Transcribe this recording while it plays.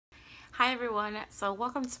Hi everyone, so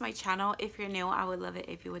welcome to my channel. If you're new, I would love it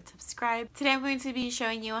if you would subscribe. Today I'm going to be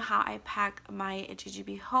showing you how I pack my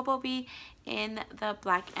JUJUBE HOBOBE in the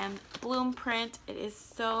black and bloom print. It is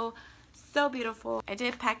so beautiful. I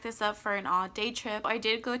did pack this up for an all-day trip. I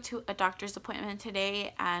did go to a doctor's appointment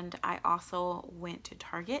today, and I also went to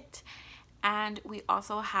Target. And we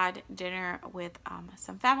also had dinner with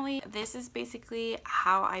some family. This is basically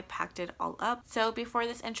how I packed it all up. So before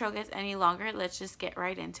this intro gets any longer, let's just get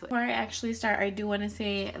right into it. Before I actually start, I do want to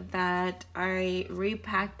say that I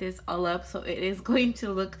repacked this all up, so it is going to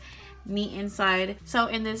look neat inside. So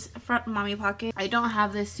in this front mommy pocket, I don't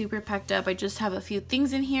have this super packed up. I just have a few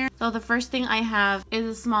things in here. So the first thing I have is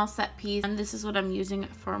a small set piece, and this is what I'm using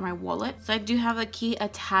for my wallet. So I do have a key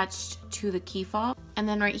attached to the key fob, and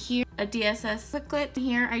then right here a DSS booklet.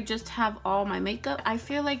 Here I just have all my makeup. I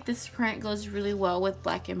feel like this print goes really well with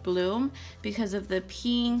black and bloom because of the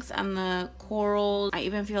pinks and the corals. I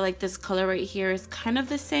even feel like this color right here is kind of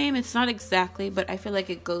the same. It's not exactly, but I feel like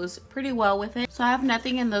it goes pretty well with it. So I have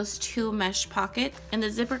nothing in those two mesh pockets. In the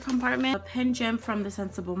zipper compartment, a pen gem from the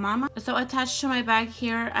Sensible Mama. So attached to my bag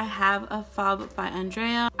here, I have a fob by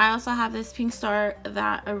Andrea. I also have this pink star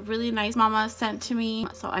that a really nice mama sent to me,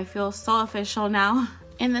 so I feel so official now.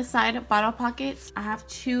 In the side bottle pockets, I have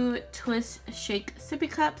two TWISTSHAKE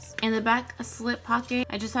sippy cups. In the back slip pocket,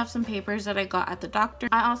 I just have some papers that I got at the doctor.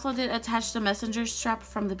 I also did attach the messenger strap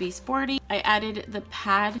from the Be Sporty. I added the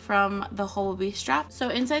pad from the HOBOBE strap. So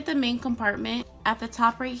inside the main compartment, at the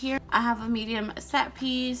top right here, I have a medium set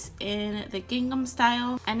piece in the gingham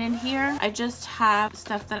style. And in here, I just have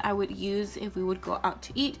stuff that I would use if we would go out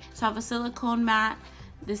to eat. So I have a silicone mat,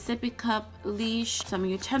 the sippy cup, leash, some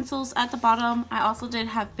utensils at the bottom. I also did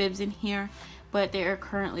have bibs in here, but they are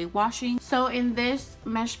currently washing. So in this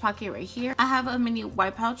mesh pocket right here, I have a mini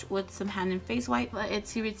wipe pouch with some hand and face wipe, a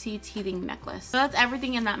itsy bitsy teething necklace. So that's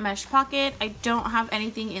everything in that mesh pocket. I don't have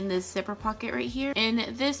anything in this zipper pocket right here.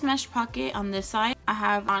 In this mesh pocket on this side, I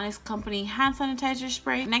have Honest Company hand sanitizer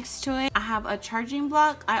spray. Next to it, I have a charging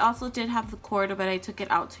block. I also did have the cord, but I took it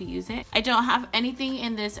out to use it. I don't have anything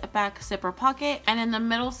in this back zipper pocket. And in the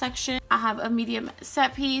middle section, I have a medium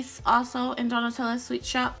set piece, also in Donatella's Sweet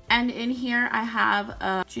Shop. And in here, I have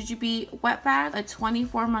a JUJUBE wet bag, a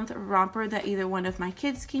 24-month romper that either one of my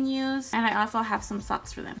kids can use, and I also have some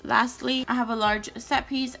socks for them. Lastly, I have a large set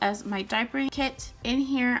piece as my diaper kit. In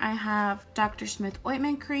here, I have Dr. Smith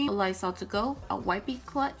ointment cream, a Lysol to go, a wipey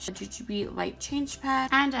clutch, a JUJUBE light change pad,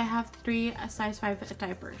 and I have 3 size 5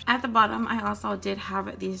 diapers. At the bottom, I also did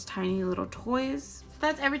have these tiny little toys. So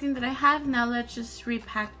that's everything that I have. Now let's just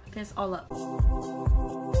repack this all up.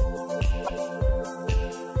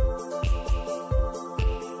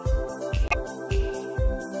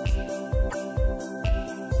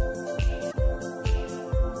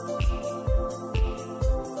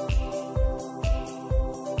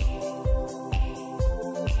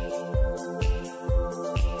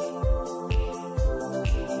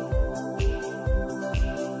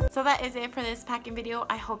 So that is it for this packing video.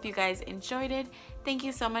 I hope you guys enjoyed it. Thank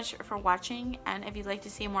you so much for watching, and if you'd like to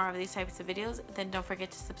see more of these types of videos, then don't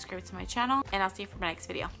forget to subscribe to my channel, and I'll see you for my next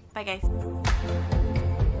video. Bye guys.